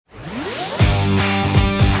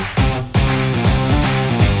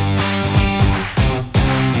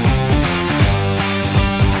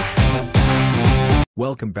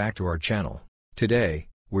Welcome back to our channel. Today,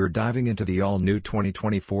 we're diving into the all-new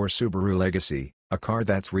 2024 Subaru Legacy, a car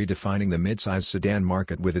that's redefining the midsize sedan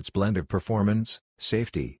market with its blend of performance,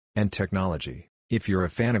 safety, and technology. If you're a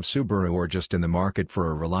fan of Subaru or just in the market for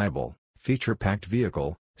a reliable, feature-packed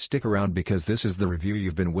vehicle, stick around because this is the review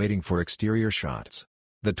you've been waiting for. Exterior shots.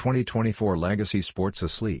 The 2024 Legacy sports a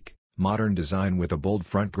sleek, modern design with a bold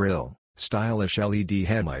front grille, stylish LED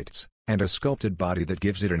headlights, and a sculpted body that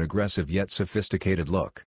gives it an aggressive yet sophisticated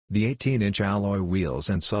look. The 18-inch alloy wheels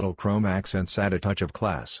and subtle chrome accents add a touch of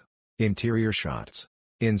class. Interior shots.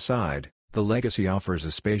 Inside, the Legacy offers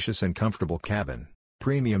a spacious and comfortable cabin.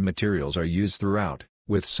 Premium materials are used throughout,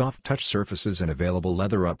 with soft touch surfaces and available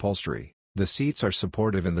leather upholstery. The seats are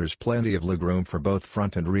supportive and there's plenty of legroom for both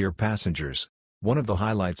front and rear passengers. One of the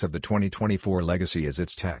highlights of the 2024 Legacy is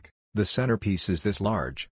its tech. The centerpiece is this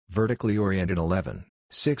large, vertically oriented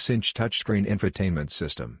 11.6-inch touchscreen infotainment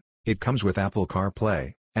system. It comes with Apple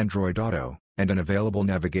CarPlay, Android Auto, and an available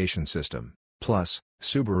navigation system. Plus,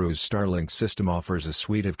 Subaru's Starlink system offers a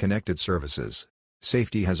suite of connected services.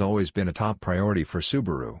 Safety has always been a top priority for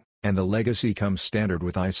Subaru, and the Legacy comes standard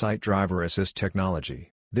with EyeSight Driver Assist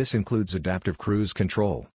Technology. This includes adaptive cruise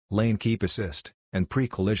control, lane keep assist, and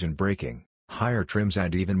pre-collision braking. Higher trims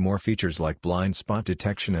add even more features like blind spot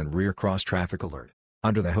detection and rear cross-traffic alert.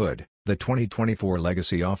 Under the hood, the 2024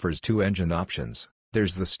 Legacy offers two engine options.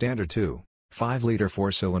 There's the standard 2.5-liter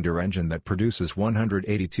four-cylinder engine that produces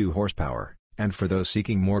 182 horsepower, and for those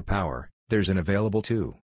seeking more power, there's an available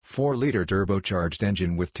 2.4-liter turbocharged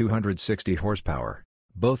engine with 260 horsepower.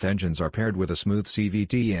 Both engines are paired with a smooth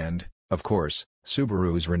CVT and, of course,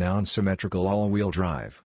 Subaru's renowned symmetrical all-wheel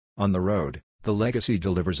drive. On the road, the Legacy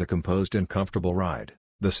delivers a composed and comfortable ride.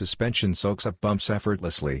 The suspension soaks up bumps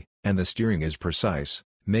effortlessly, and the steering is precise,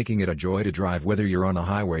 making it a joy to drive whether you're on a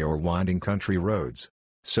highway or winding country roads.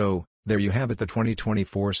 So, there you have it, the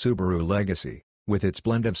 2024 Subaru Legacy. With its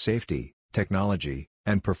blend of safety, technology,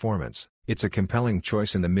 and performance, it's a compelling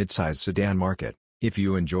choice in the midsize sedan market. If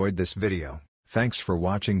you enjoyed this video, thanks for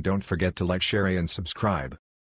watching. Don't forget to like, share, and subscribe.